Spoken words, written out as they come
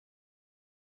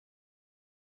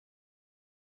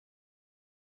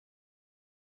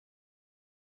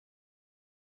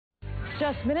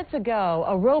Just minutes ago,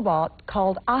 a robot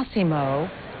called ASIMO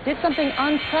did something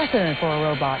unprecedented for a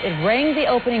robot. It rang the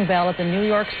opening bell at the New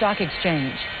York Stock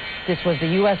Exchange. This was the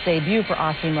U.S. debut for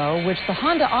ASIMO, which the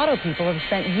Honda Auto people have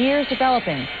spent years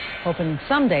developing, hoping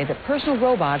someday that personal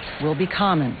robots will be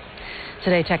common.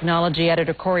 Today, technology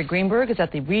editor Corey Greenberg is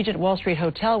at the Regent Wall Street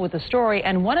Hotel with the story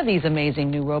and one of these amazing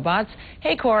new robots.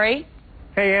 Hey, Corey.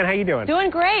 Hey, Ann, how you doing? Doing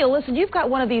great. Well, listen, you've got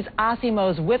one of these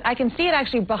ASIMOs with, I can see it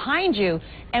actually behind you,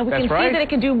 and we can see that it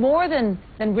can do more than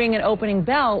ring an opening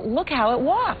bell. Look how it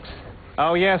walks.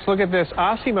 Oh, yes, look at this.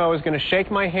 ASIMO is going to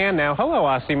shake my hand now. Hello,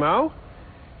 ASIMO.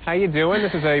 How you doing?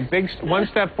 This is a big one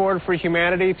step forward for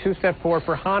humanity, two step forward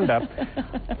for Honda.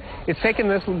 It's taken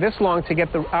this long to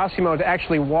get the ASIMO to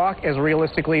actually walk as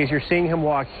realistically as you're seeing him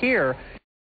walk here.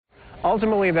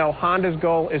 Ultimately, though, Honda's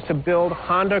goal is to build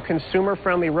Honda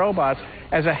consumer-friendly robots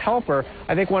as a helper.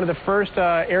 I think one of the first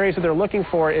areas that they're looking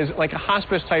for is like a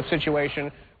hospice-type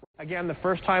situation. Again, the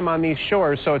first time on these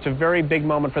shores, so it's a very big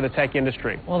moment for the tech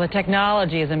industry. Well, the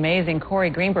technology is amazing. Corey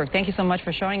Greenberg, thank you so much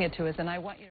for showing it to us, and I want you